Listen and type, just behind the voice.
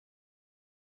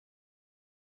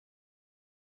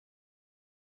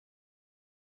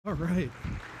All right.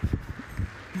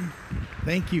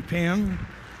 Thank you, Pam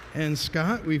and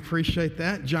Scott. We appreciate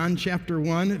that. John chapter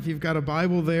 1, if you've got a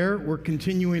Bible there, we're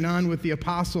continuing on with the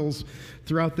apostles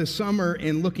throughout this summer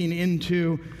and looking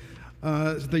into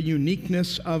the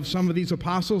uniqueness of some of these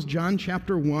apostles. John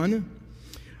chapter 1.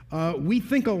 We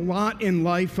think a lot in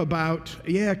life about,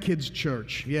 kids'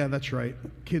 church. Yeah, that's right.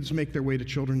 Kids make their way to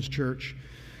children's church.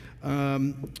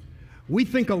 We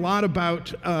think a lot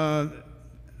about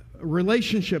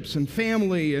relationships and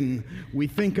family, and we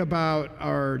think about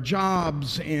our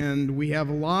jobs, and we have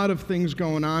a lot of things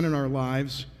going on in our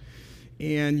lives,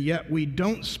 and yet we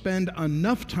don't spend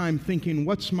enough time thinking,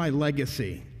 what's my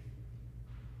legacy?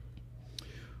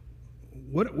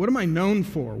 What am I known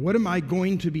for? What am I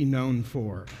going to be known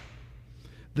for?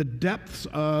 The depths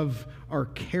of our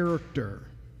character.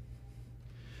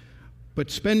 But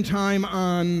spend time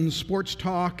on sports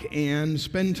talk and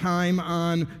spend time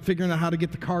on figuring out how to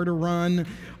get the car to run.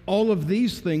 All of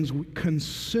these things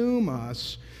consume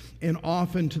us, and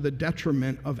often to the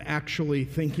detriment of actually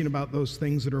thinking about those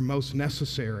things that are most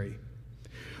necessary.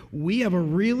 We have a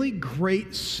really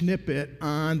great snippet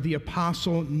on the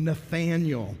apostle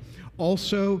Nathaniel,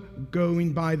 also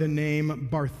going by the name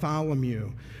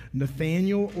Bartholomew.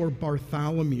 Nathaniel or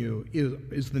Bartholomew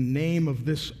is the name of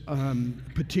this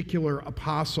particular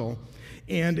apostle.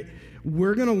 And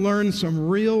we're going to learn some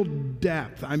real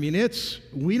depth. I mean,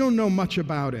 we don't know much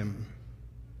about him.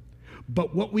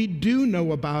 But what we do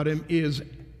know about him is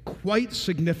quite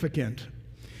significant.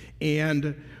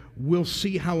 And we'll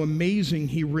see how amazing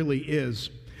he really is.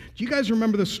 Do you guys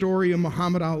remember the story of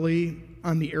Muhammad Ali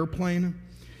on the airplane?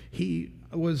 He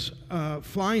was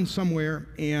flying somewhere,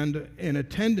 and an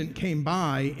attendant came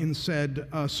by and said,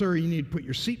 sir, you need to put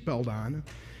your seatbelt on.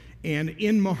 And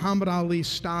in Muhammad Ali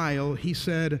style, he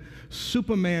said,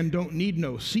 Superman don't need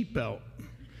no seatbelt.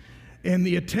 And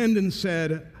the attendant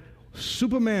said,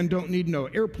 Superman don't need no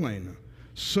airplane,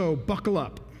 so buckle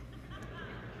up.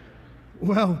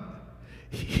 Well,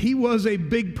 he was a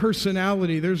big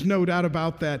personality, there's no doubt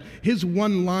about that. His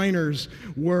one-liners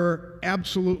were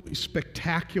absolutely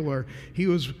spectacular. He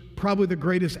was probably the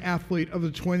greatest athlete of the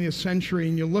 20th century,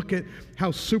 and you look at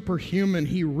how superhuman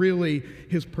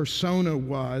his persona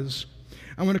was.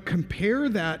 I want to compare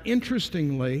that,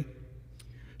 interestingly,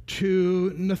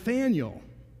 to Nathaniel,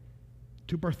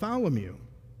 to Bartholomew.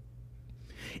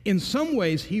 In some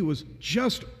ways, he was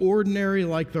just ordinary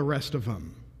like the rest of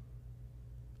them.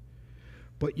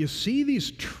 But you see these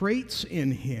traits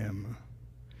in him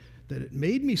that it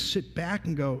made me sit back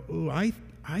and go, oh,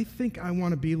 I think I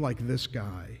want to be like this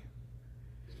guy.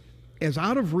 As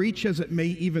out of reach as it may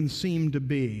even seem to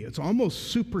be, it's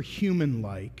almost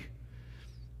superhuman-like.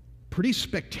 Pretty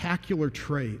spectacular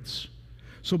traits.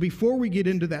 So before we get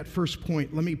into that first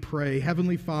point, let me pray.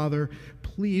 Heavenly Father,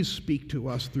 please speak to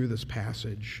us through this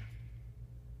passage.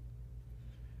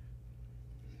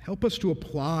 Help us to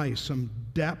apply some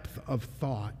depth of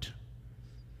thought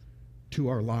to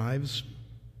our lives,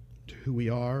 to who we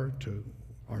are, to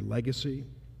our legacy,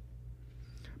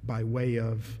 by way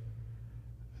of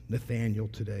Nathaniel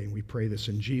today. We pray this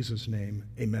in Jesus' name.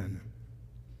 Amen.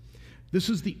 This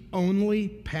is the only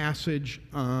passage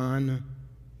on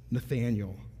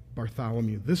Nathaniel,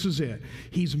 Bartholomew. This is it.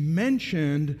 He's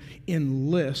mentioned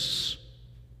in lists.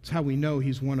 That's how we know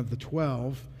he's one of the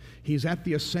 12. He's at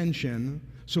the ascension.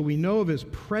 So we know of his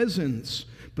presence,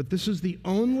 but this is the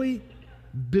only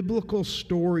biblical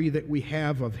story that we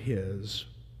have of his.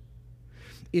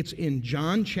 It's in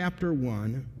John chapter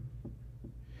 1,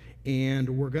 and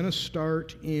we're going to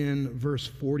start in verse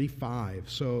 45.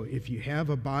 So if you have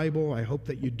a Bible, I hope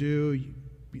that you do,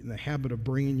 be in the habit of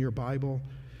bringing your Bible.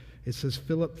 It says,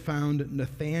 Philip found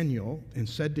Nathanael and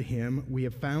said to him, we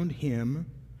have found him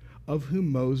of whom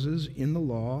Moses in the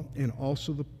law and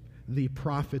also the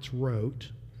prophets wrote,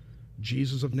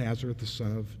 Jesus of Nazareth, the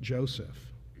son of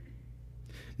Joseph.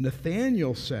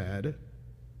 Nathanael said,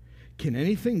 can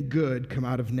anything good come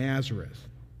out of Nazareth?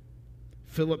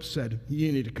 Philip said,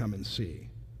 you need to come and see.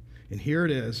 And here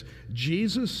it is.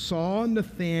 Jesus saw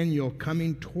Nathanael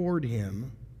coming toward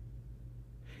him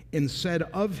and said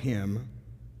of him,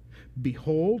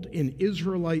 behold, an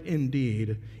Israelite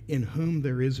indeed, in whom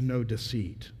there is no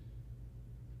deceit.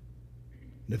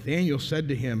 Nathanael said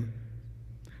to him,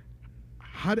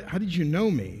 how did you know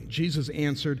me? Jesus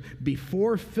answered,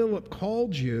 before Philip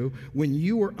called you, when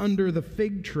you were under the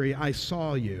fig tree, I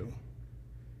saw you.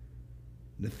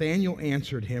 Nathanael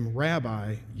answered him,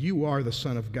 Rabbi, you are the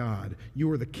Son of God.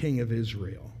 You are the King of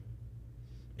Israel.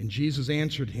 And Jesus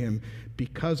answered him,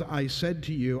 because I said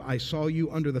to you, I saw you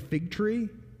under the fig tree,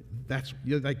 that's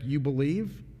like you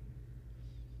believe,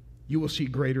 you will see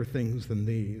greater things than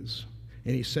these.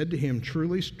 And he said to him,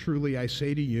 "Truly, truly, I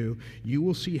say to you, you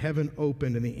will see heaven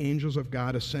opened and the angels of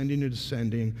God ascending and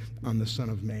descending on the Son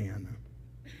of Man."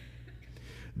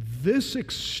 This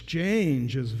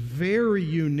exchange is very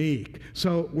unique.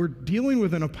 So we're dealing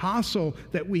with an apostle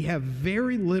that we have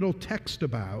very little text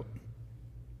about,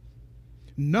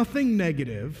 nothing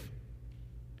negative,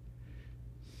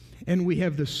 and we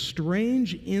have this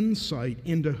strange insight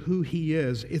into who he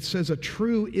is. It says a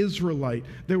true Israelite.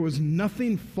 There was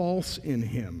nothing false in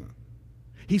him.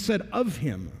 He said of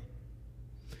him.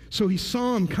 So he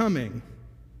saw him coming.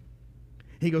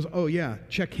 He goes, "Oh yeah,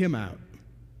 check him out.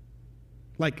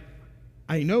 Like,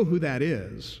 I know who that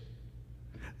is.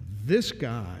 This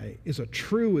guy is a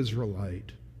true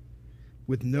Israelite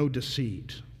with no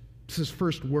deceit." It's his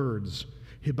first words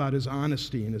about his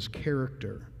honesty and his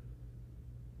character.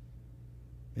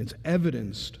 It's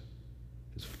evidenced.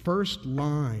 His first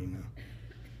line,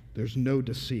 there's no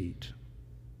deceit.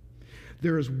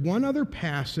 There is one other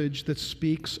passage that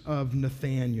speaks of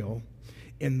Nathanael,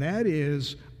 and that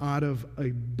is out of a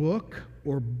book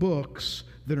or books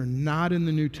that are not in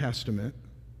the New Testament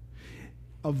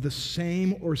of the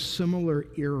same or similar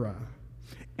era.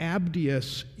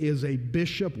 Abdias is a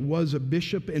bishop, was a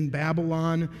bishop in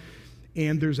Babylon,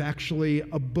 and there's actually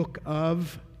a book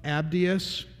of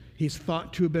Abdias. He's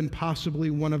thought to have been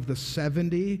possibly one of the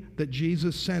 70 that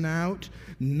Jesus sent out.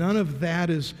 None of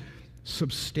that is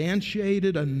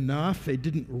substantiated enough. It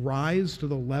didn't rise to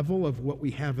the level of what we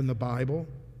have in the Bible.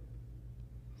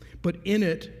 But in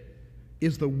it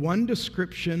is the one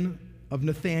description of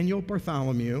Nathanael,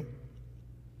 Bartholomew. It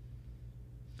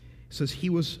says he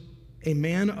was a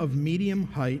man of medium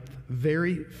height,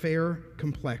 very fair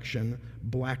complexion,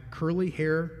 black curly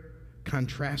hair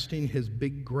contrasting his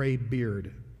big gray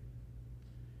beard.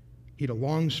 He had a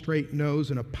long, straight nose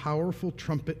and a powerful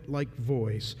trumpet-like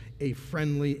voice, a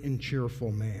friendly and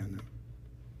cheerful man.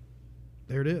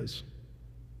 There it is.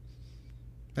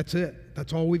 That's it.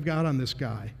 That's all we've got on this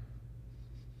guy.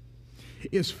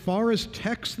 As far as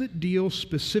texts that deal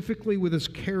specifically with his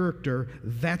character,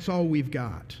 that's all we've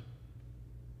got.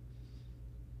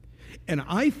 And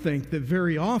I think that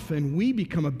very often we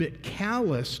become a bit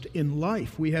calloused in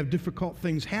life. We have difficult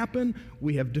things happen.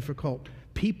 We have difficult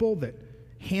people that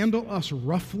handle us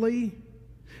roughly,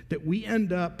 that we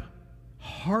end up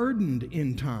hardened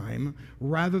in time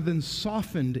rather than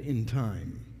softened in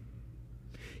time.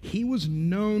 He was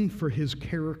known for his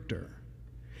character.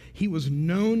 He was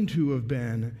known to have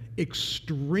been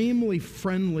extremely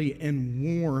friendly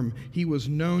and warm. He was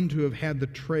known to have had the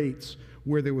traits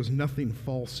where there was nothing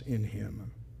false in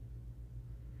him.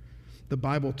 The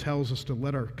Bible tells us to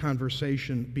let our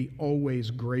conversation be always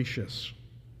gracious.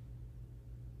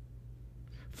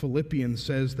 Philippians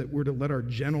says that we're to let our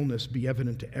gentleness be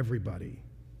evident to everybody.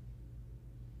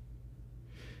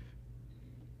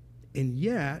 And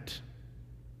yet,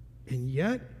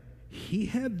 he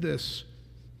had this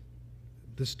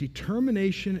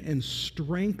determination and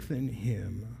strength in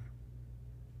him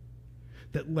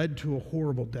that led to a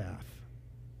horrible death.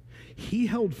 He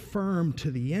held firm to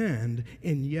the end,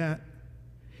 and yet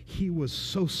he was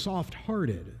so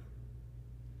soft-hearted.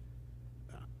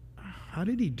 How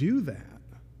did he do that?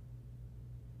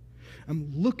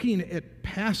 I'm looking at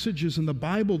passages in the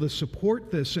Bible to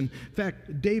support this. In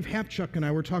fact, Dave Hapchuk and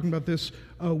I were talking about this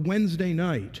Wednesday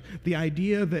night. The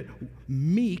idea that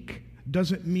meek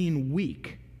doesn't mean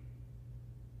weak.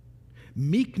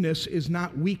 Meekness is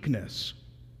not weakness.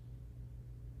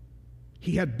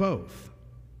 He had both.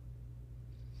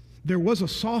 There was a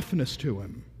softness to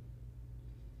him.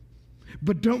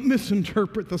 But don't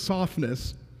misinterpret the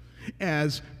softness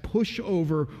as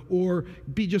pushover or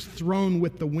be just thrown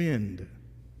with the wind.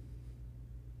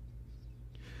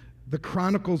 The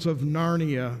Chronicles of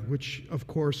Narnia, which of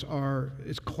course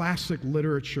is classic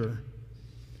literature,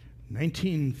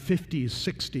 1950s,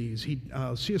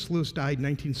 60s. C.S. Lewis died in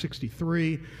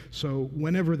 1963, so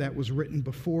whenever that was written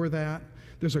before that,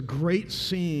 there's a great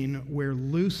scene where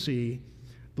Lucy,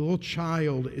 the little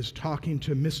child, is talking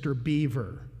to Mr.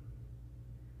 Beaver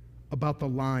about the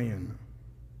lion.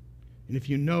 And if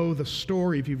you know the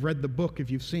story, if you've read the book, if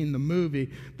you've seen the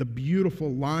movie, the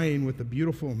beautiful lion with the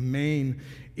beautiful mane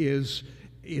is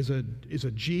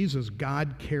a Jesus,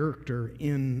 God character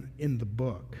in the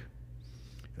book.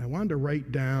 And I wanted to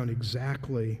write down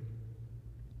exactly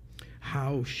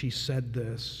how she said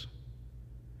this.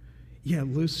 Yeah,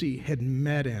 Lucy had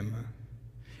met him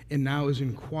and now is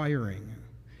inquiring.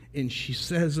 And she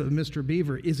says of Mr.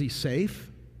 Beaver, "Is he safe?"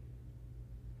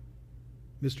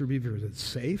 Mr. Beaver, "Is it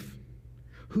safe?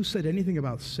 Who said anything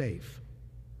about safe?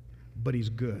 But he's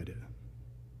good."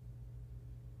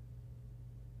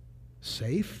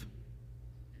 Safe?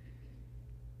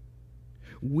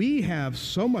 We have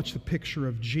so much the picture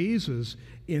of Jesus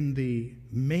in the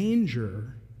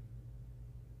manger,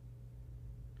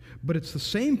 but it's the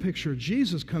same picture.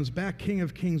 Jesus comes back, King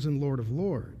of Kings and Lord of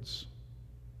Lords.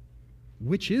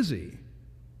 Which is he?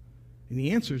 And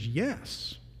the answer is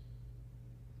yes.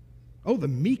 Oh, the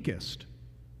meekest.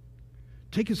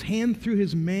 Take his hand through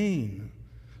his mane.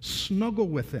 Snuggle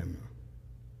with him.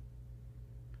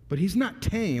 But he's not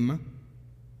tame.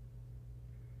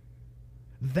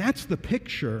 That's the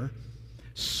picture.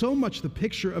 So much the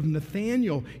picture of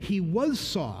Nathanael. He was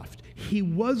soft. He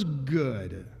was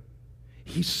good.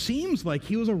 He seems like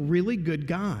he was a really good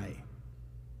guy.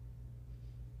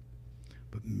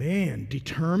 But man,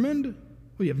 determined?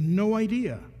 Well, you have no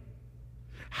idea.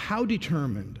 How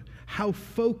determined, how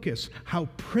focused, how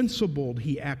principled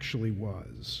he actually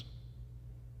was.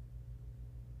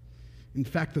 In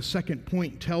fact, the second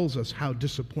point tells us how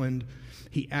disciplined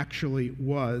he actually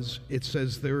was. It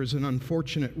says there is an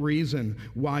unfortunate reason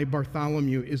why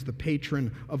Bartholomew is the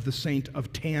patron of the saint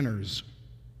of tanners.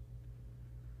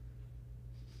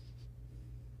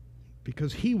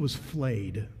 Because he was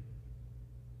flayed.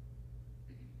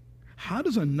 How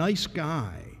does a nice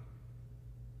guy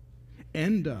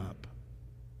end up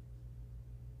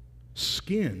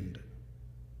skinned,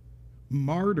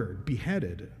 martyred,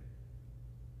 beheaded?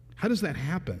 How does that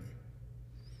happen?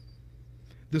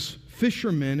 This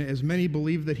fisherman, as many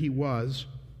believe that he was,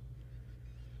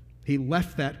 he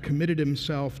left that, committed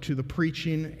himself to the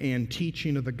preaching and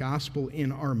teaching of the gospel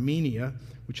in Armenia,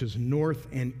 which is north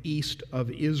and east of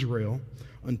Israel,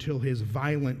 until his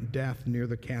violent death near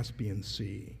the Caspian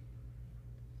Sea.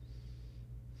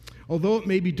 Although it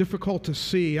may be difficult to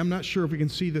see, I'm not sure if we can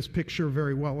see this picture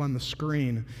very well on the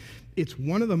screen. It's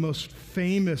one of the most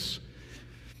famous,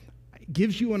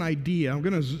 gives you an idea. I'm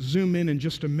going to zoom in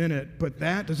just a minute, but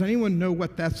does anyone know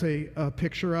what that's a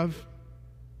picture of?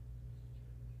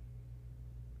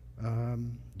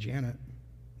 Janet,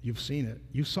 you've seen it.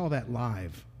 You saw that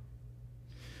live.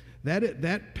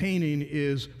 That painting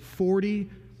is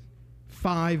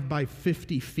 45 by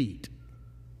 50 feet.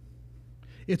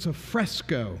 It's a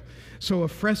fresco. So a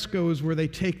fresco is where they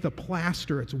take the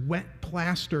plaster, it's wet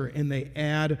plaster, and they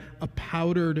add a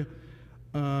powdered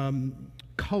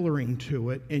coloring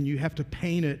to it, and you have to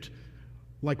paint it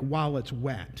like while it's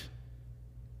wet.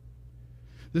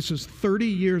 This is 30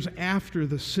 years after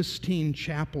the Sistine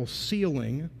Chapel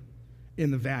ceiling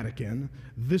in the Vatican.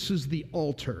 This is the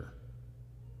altar.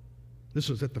 This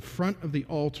is at the front of the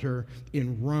altar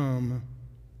in Rome,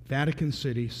 Vatican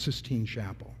City, Sistine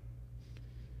Chapel.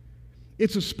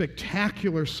 It's a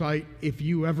spectacular sight if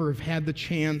you ever have had the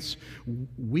chance.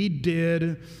 We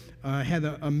did, had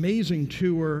an amazing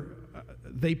tour.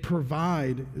 They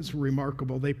provide, it's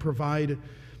remarkable, they provide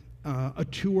a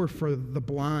tour for the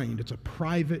blind. It's a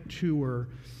private tour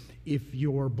if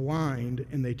you're blind,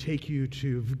 and they take you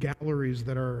to galleries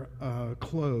that are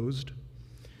closed,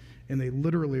 and they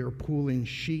literally are pulling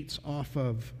sheets off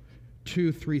of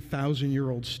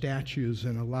 2,000-3,000-year-old statues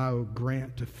and allow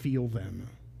Grant to feel them,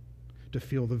 to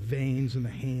feel the veins in the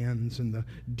hands and the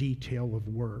detail of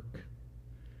work.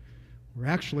 We're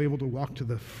actually able to walk to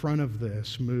the front of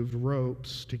this, moved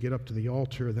ropes to get up to the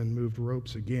altar, then moved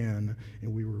ropes again,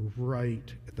 and we were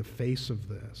right at the face of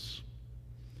this.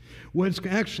 What it's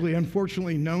actually,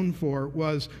 unfortunately, known for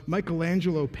was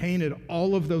Michelangelo painted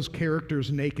all of those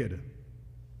characters naked.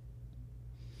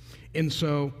 And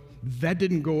so that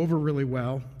didn't go over really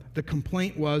well. The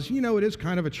complaint was, it is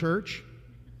kind of a church.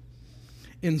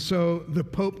 And so the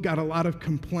Pope got a lot of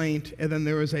complaint, and then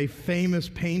there was a famous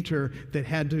painter that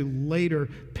had to later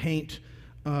paint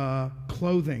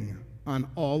clothing on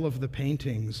all of the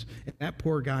paintings. And that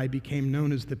poor guy became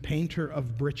known as the painter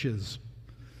of breeches.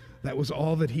 That was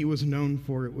all that he was known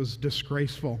for. It was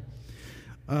disgraceful.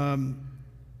 Down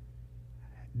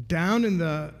in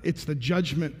it's that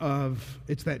judgment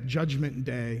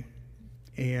day,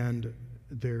 and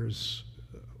there's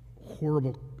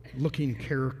horrible looking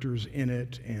characters in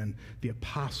it, and the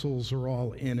apostles are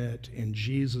all in it, and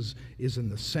Jesus is in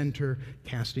the center,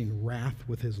 casting wrath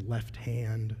with his left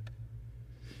hand.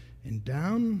 And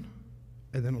down,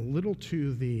 and then a little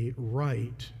to the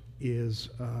right is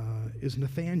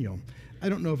Nathanael. I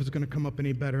don't know if it's going to come up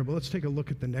any better, but let's take a look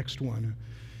at the next one.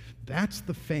 That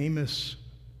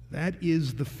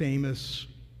is the famous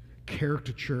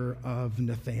caricature of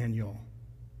Nathanael.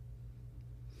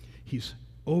 He's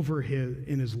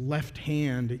in his left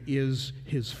hand is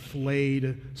his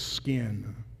flayed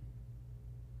skin.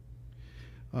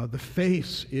 The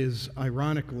face is,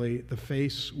 ironically, the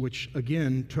face which,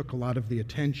 again, took a lot of the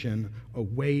attention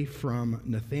away from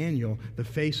Nathanael. The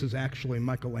face is actually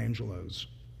Michelangelo's.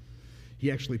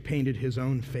 He actually painted his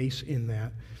own face in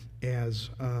that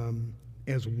as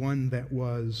one that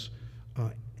was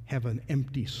have an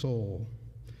empty soul.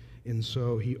 And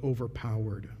so he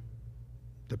overpowered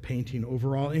the painting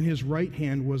overall. In his right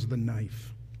hand was the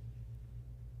knife.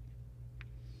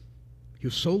 He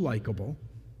was so likable,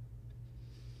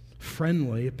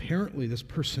 friendly, apparently this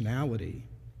personality,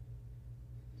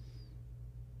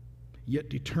 yet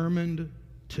determined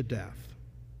to death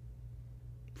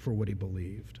for what he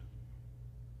believed.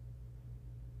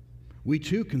 We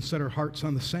too can set our hearts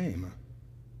on the same.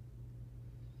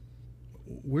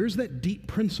 Where's that deep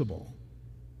principle?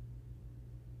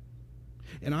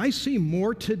 And I see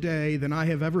more today than I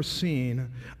have ever seen.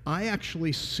 I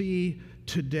actually see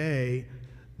today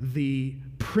the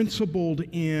principled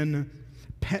in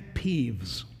pet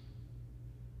peeves.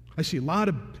 I see a lot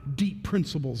of deep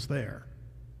principles there.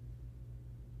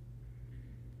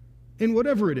 And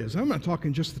whatever it is, I'm not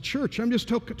talking just the church, I'm just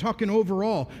talking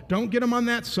overall. Don't get him on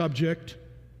that subject,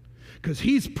 because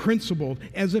he's principled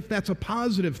as if that's a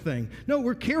positive thing. No,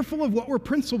 we're careful of what we're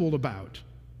principled about.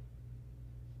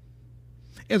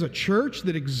 As a church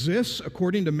that exists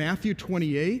according to Matthew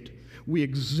 28, we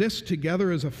exist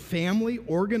together as a family,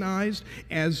 organized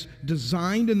as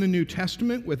designed in the New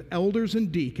Testament with elders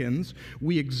and deacons.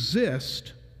 We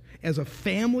exist as a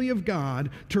family of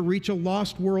God to reach a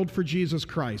lost world for Jesus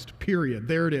Christ, period.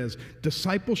 There it is.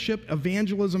 Discipleship,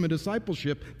 evangelism, and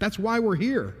discipleship, that's why we're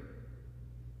here.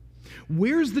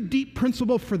 Where's the deep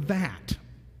principle for that?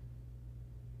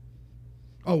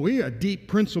 Oh, we got deep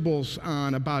principles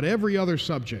on about every other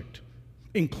subject,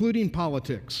 including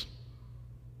politics.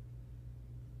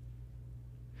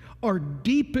 Our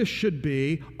deepest should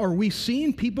be, are we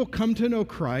seeing people come to know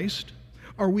Christ?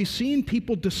 Are we seeing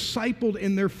people discipled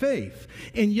in their faith?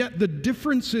 And yet the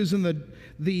differences in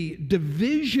the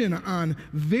division on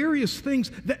various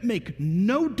things that make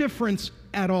no difference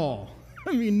at all.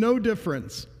 I mean, no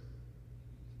difference.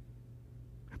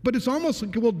 But it's almost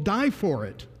like we'll die for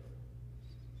it.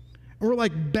 And we're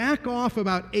like, back off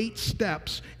about 8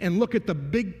 steps and look at the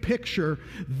big picture.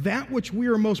 That which we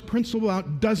are most principled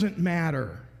about doesn't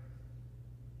matter.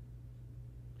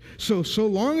 So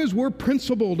long as we're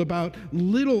principled about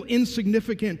little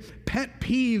insignificant pet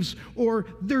peeves, or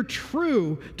they're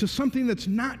true to something that's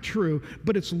not true,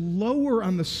 but it's lower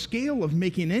on the scale of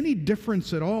making any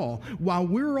difference at all, while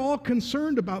we're all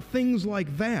concerned about things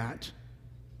like that,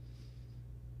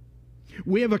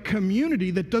 we have a community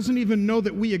that doesn't even know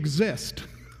that we exist.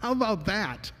 How about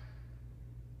that?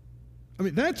 I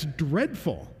mean, that's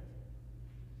dreadful.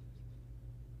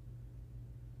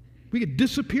 We could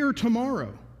disappear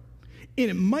tomorrow, and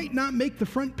it might not make the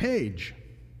front page.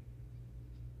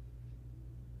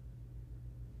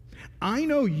 I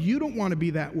know you don't want to be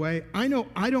that way. I know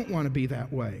I don't want to be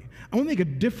that way. I want to make a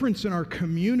difference in our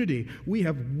community. We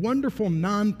have wonderful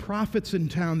nonprofits in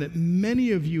town that many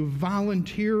of you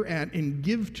volunteer at and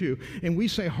give to, and we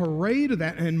say hooray to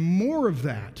that and more of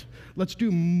that. Let's do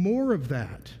more of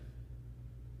that.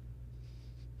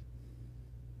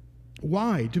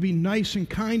 Why? To be nice and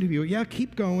kind to you. Yeah,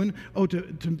 keep going. Oh,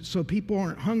 so people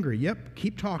aren't hungry. Yep,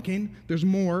 keep talking. There's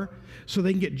more. So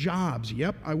they can get jobs.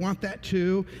 Yep, I want that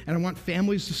too. And I want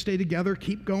families to stay together.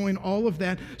 Keep going. All of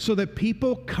that. So that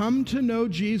people come to know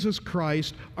Jesus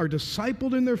Christ, are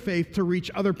discipled in their faith to reach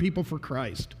other people for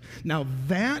Christ. Now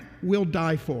that we'll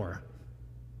die for.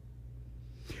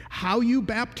 How you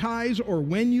baptize or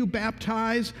when you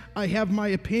baptize, I have my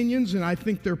opinions, and I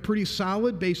think they're pretty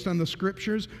solid based on the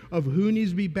scriptures of who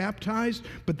needs to be baptized,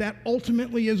 but that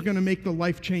ultimately is going to make the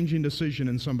life-changing decision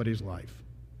in somebody's life.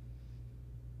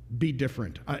 Be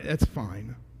different. That's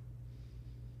fine.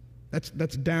 That's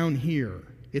down here.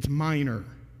 It's minor.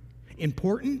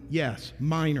 Important? Yes.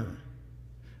 Minor.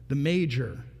 The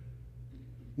major.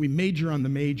 We major on the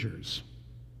majors.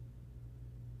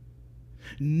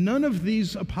 None of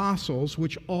these apostles,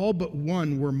 which all but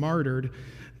one were martyred,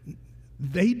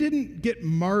 they didn't get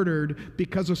martyred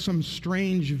because of some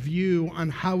strange view on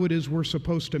how it is we're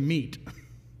supposed to meet,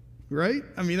 right?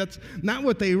 I mean, that's not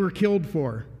what they were killed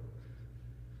for.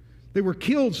 They were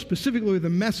killed specifically with the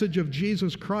message of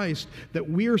Jesus Christ, that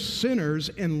we're sinners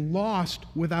and lost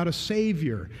without a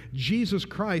Savior. Jesus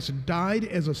Christ died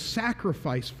as a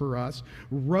sacrifice for us,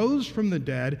 rose from the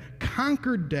dead,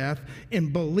 conquered death,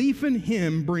 and belief in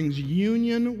Him brings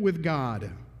union with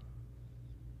God.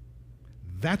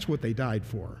 That's what they died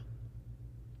for.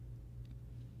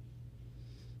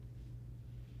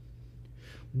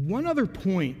 One other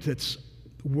point that's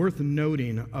worth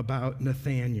noting about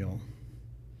Nathanael.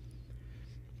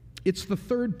 It's the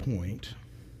third point.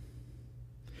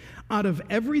 Out of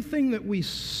everything that we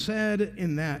said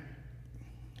in that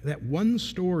That one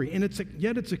story, and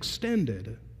yet it's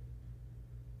extended.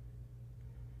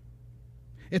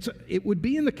 It would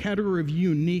be in the category of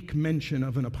unique mention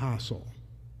of an apostle.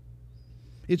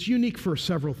 It's unique for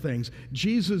several things.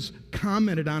 Jesus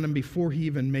commented on him before he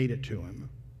even made it to him.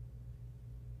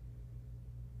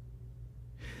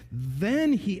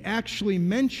 Then he actually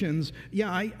mentions, yeah,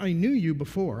 I knew you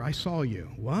before. I saw you.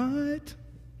 What?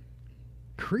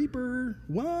 Creeper?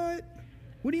 What?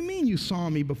 What do you mean you saw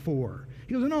me before?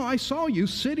 He goes, no, I saw you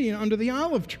sitting under the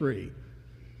olive tree.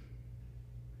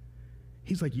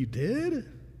 He's like, you did?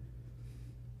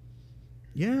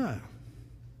 Yeah.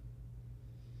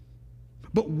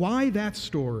 But why that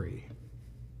story?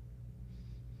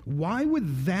 Why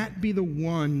would that be the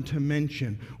one to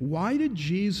mention? Why did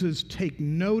Jesus take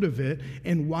note of it,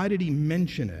 and why did he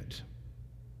mention it?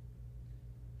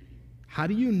 How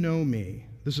do you know me?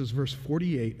 This is verse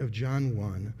 48 of John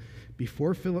 1.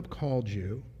 Before Philip called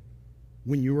you,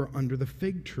 when you were under the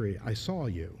fig tree, I saw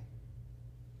you.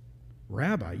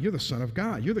 Rabbi, you're the Son of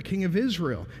God. You're the King of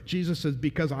Israel. Jesus says,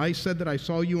 because I said that I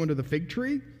saw you under the fig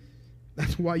tree?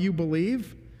 That's why you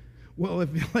believe? Well,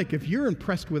 if you're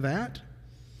impressed with that,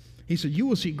 he said, you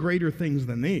will see greater things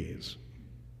than these.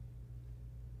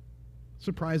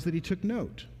 Surprised that he took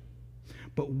note.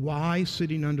 But why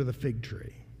sitting under the fig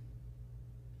tree?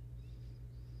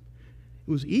 It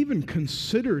was even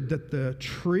considered that the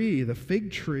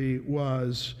fig tree,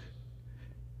 was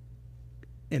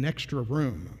an extra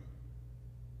room.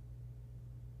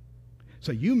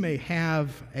 So you may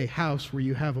have a house where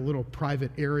you have a little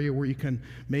private area where you can,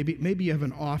 maybe you have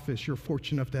an office. You're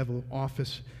fortunate enough to have an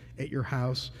office at your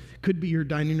house. Could be your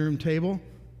dining room table,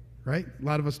 right? A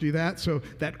lot of us do that. So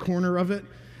that corner of it,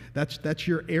 that's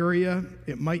your area.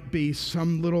 It might be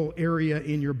some little area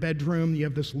in your bedroom. You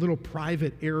have this little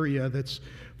private area that's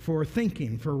for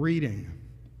thinking, for reading.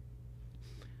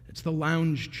 It's the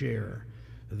lounge chair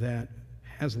that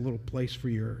has a little place for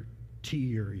your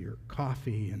tea or your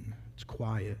coffee, and it's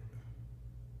quiet.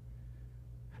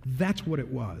 That's what it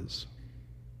was.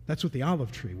 That's what the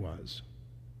olive tree was.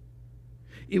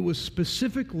 It was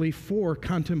specifically for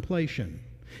contemplation.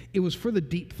 It was for the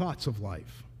deep thoughts of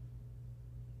life.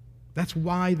 That's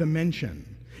why the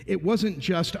mention. It wasn't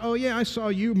just, oh yeah, I saw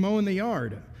you mowing the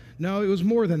yard. No, it was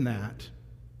more than that.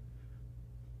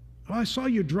 Oh, I saw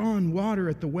you drawing water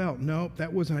at the well. Nope,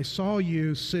 that wasn't. I saw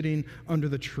you sitting under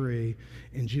the tree.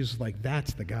 And Jesus is like,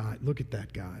 that's the guy. Look at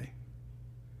that guy.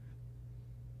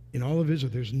 In all of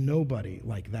Israel, there's nobody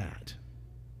like that.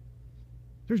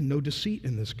 There's no deceit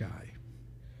in this guy.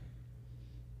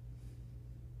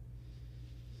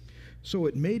 So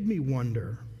it made me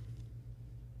wonder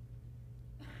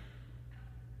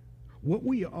what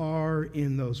we are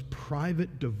in those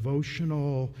private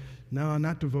devotional, no,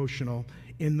 not devotional,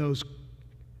 in those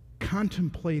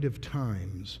contemplative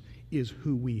times is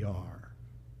who we are.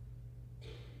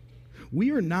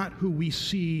 We are not who we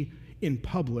see in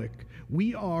public.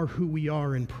 We are who we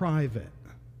are in private.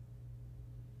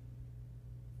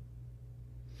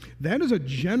 That is a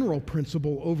general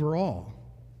principle overall.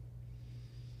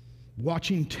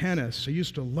 Watching tennis, I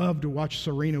used to love to watch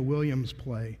Serena Williams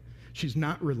play. She's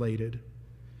not related.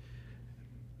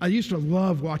 I used to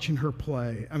love watching her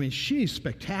play. I mean, she's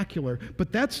spectacular.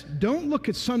 But don't look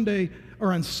at Sunday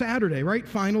or on Saturday, right?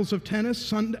 Finals of tennis,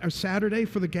 Sunday or Saturday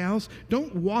for the gals.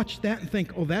 Don't watch that and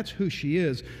think, oh, that's who she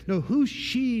is. No, who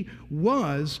she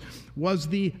was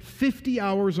the 50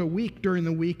 hours a week during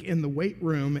the week in the weight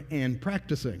room and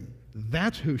practicing.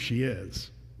 That's who she is.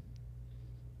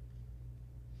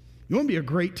 You want to be a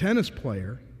great tennis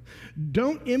player?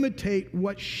 Don't imitate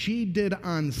what she did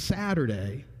on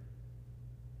Saturday.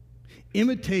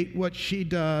 Imitate what she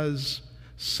does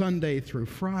Sunday through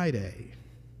Friday.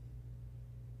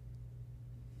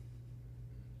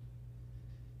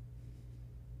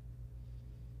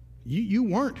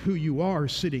 You aren't who you are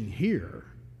sitting here.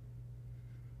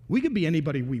 We could be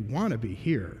anybody we want to be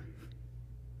here.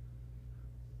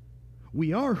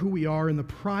 We are who we are in the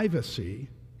privacy,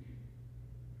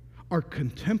 our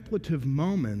contemplative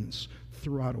moments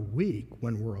throughout a week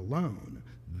when we're alone.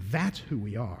 That's who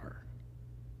we are.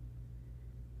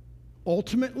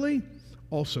 Ultimately,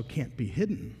 also can't be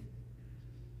hidden.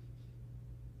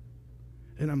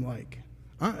 And I'm like,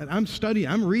 I'm studying,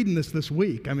 I'm reading this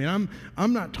week. I mean,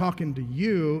 I'm not talking to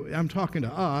you, I'm talking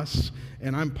to us,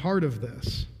 and I'm part of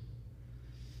this.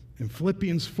 And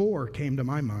Philippians 4 came to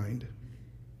my mind.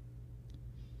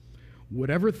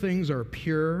 Whatever things are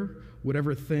pure,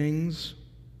 whatever things,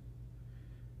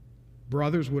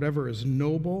 brothers, whatever is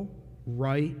noble,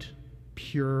 right,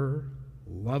 pure,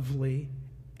 lovely,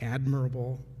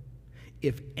 admirable,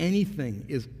 if anything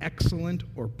is excellent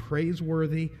or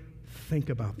praiseworthy, Think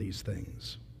about these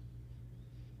things.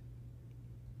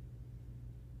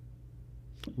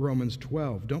 Romans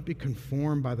 12, don't be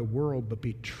conformed by the world, but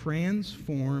be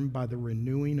transformed by the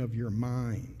renewing of your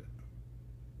mind.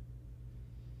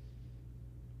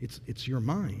 It's your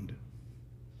mind.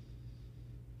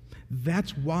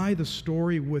 That's why the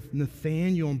story with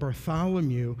Nathanael and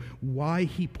Bartholomew, why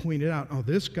he pointed out, oh,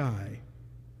 this guy,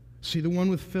 see the one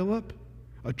with Philip?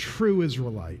 A true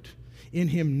Israelite, in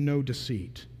him no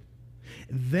deceit.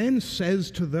 Then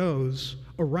says to those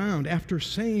around, after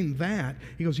saying that,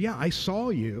 he goes, yeah, I saw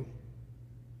you.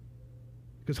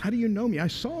 He goes, how do you know me? I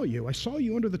saw you. I saw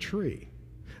you under the tree.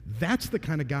 That's the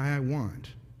kind of guy I want,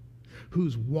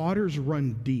 whose waters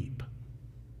run deep.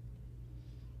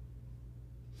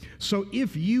 So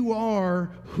if you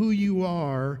are who you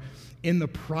are in the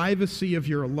privacy of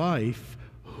your life,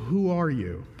 who are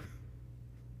you?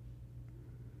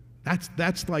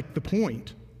 That's like the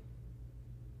point.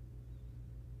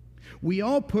 We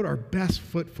all put our best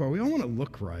foot forward. We all want to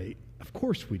look right. Of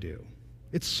course we do.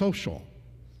 It's social.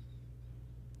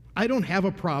 I don't have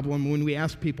a problem when we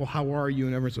ask people, how are you?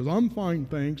 And everyone says, I'm fine,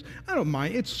 thanks. I don't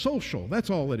mind. It's social. That's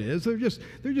all it is. They're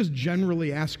just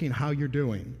generally asking how you're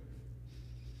doing.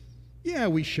 Yeah,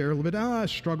 we share a little bit. I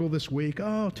struggle this week.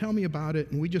 Oh, tell me about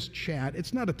it. And we just chat.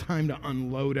 It's not a time to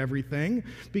unload everything,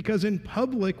 because in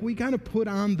public, we kind of put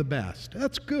on the best.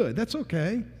 That's good. That's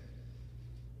okay.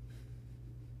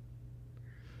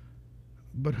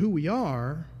 But who we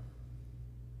are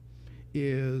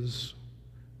is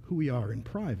who we are in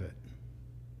private.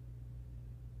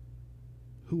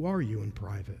 Who are you in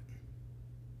private?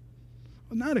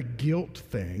 Not a guilt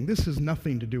thing. This has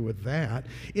nothing to do with that.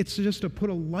 It's just to put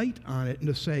a light on it and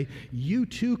to say, you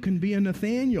too can be a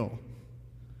Nathanael.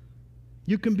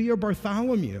 You can be a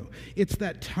Bartholomew. It's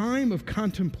that time of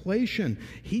contemplation.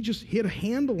 He just hit a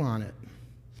handle on it.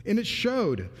 And it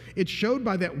showed. It showed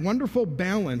by that wonderful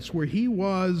balance where he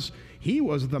was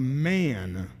the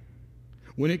man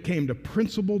when it came to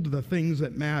principle, to the things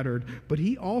that mattered, but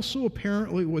he also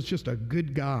apparently was just a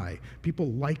good guy.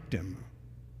 People liked him.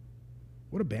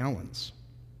 What a balance.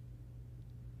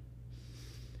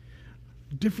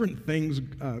 Different things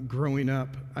growing up,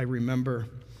 I remember,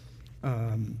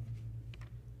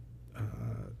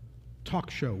 talk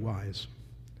show-wise.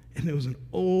 And there was an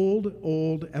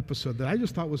old episode that I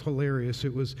just thought was hilarious.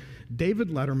 It was David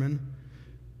Letterman.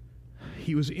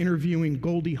 He was interviewing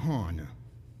Goldie Hawn.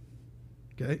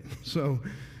 Okay, so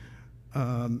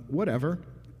whatever.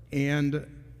 And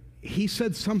he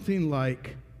said something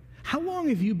like, how long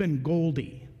have you been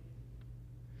Goldie?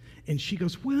 And she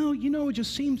goes, well, it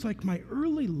just seems like my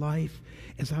early life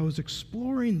as I was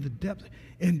exploring the depth.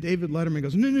 And David Letterman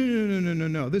goes,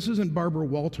 no. This isn't Barbara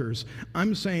Walters.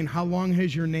 I'm saying, how long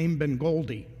has your name been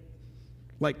Goldie?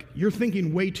 Like, you're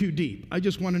thinking way too deep. I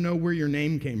just want to know where your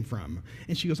name came from.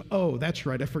 And she goes, oh, that's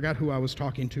right. I forgot who I was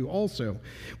talking to also.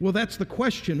 Well, that's the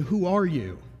question. Who are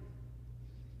you?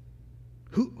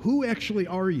 Who actually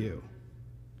are you?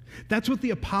 That's what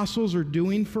the apostles are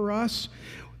doing for us.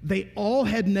 They all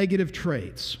had negative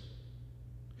traits.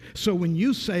 So when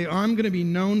you say, I'm going to be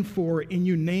known for, and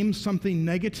you name something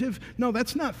negative, no,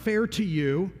 that's not fair to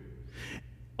you.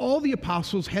 All the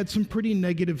apostles had some pretty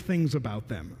negative things about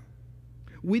them.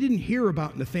 We didn't hear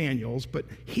about Nathanael's, but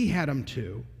he had them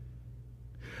too.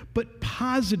 But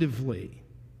positively,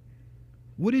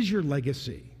 what is your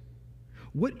legacy?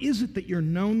 What is it that you're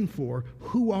known for?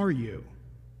 Who are you?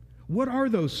 What are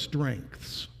those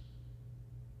strengths?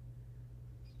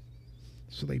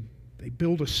 So they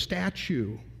build a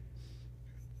statue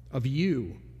of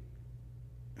you.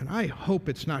 And I hope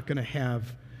it's not going to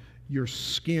have your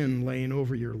skin laying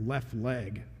over your left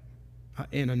leg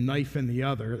and a knife in the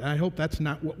other. I hope that's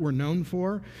not what we're known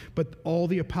for, but all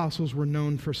the apostles were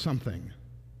known for something.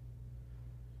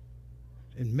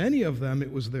 And many of them,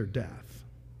 it was their death.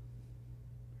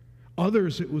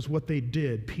 Others, it was what they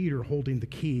did, Peter holding the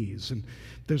keys, and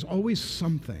there's always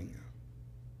something.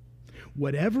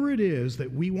 Whatever it is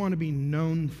that we want to be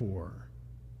known for,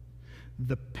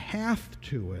 the path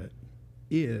to it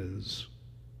is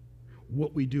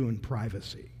what we do in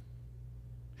privacy.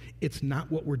 It's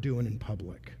not what we're doing in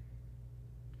public.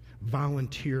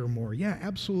 Volunteer more. Yeah,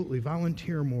 absolutely,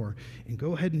 volunteer more. And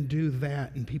go ahead and do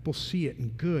that, and people see it,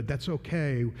 and good, that's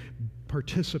okay.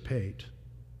 Participate.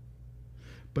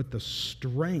 But the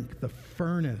strength, the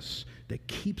furnace that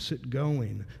keeps it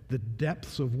going, the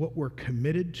depths of what we're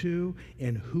committed to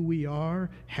and who we are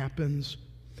happens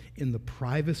in the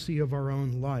privacy of our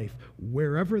own life,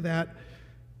 wherever that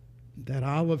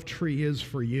olive tree is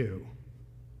for you.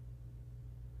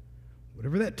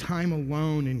 Whatever that time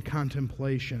alone in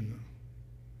contemplation,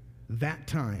 that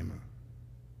time,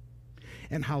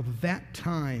 and how that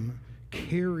time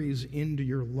carries into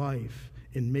your life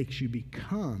and makes you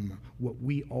become what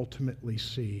we ultimately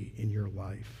see in your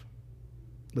life.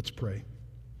 Let's pray.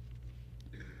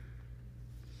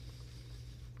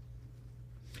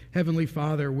 Heavenly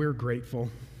Father, we're grateful.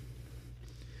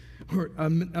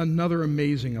 Another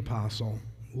amazing apostle.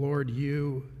 Lord,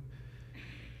 you're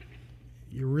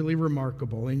really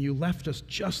remarkable, and you left us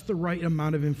just the right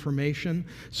amount of information.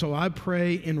 So I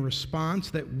pray in response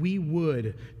that we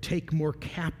would take more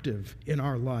captive in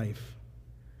our life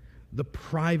the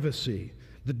privacy,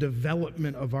 the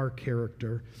development of our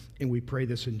character, and we pray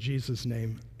this in Jesus'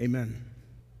 name. Amen.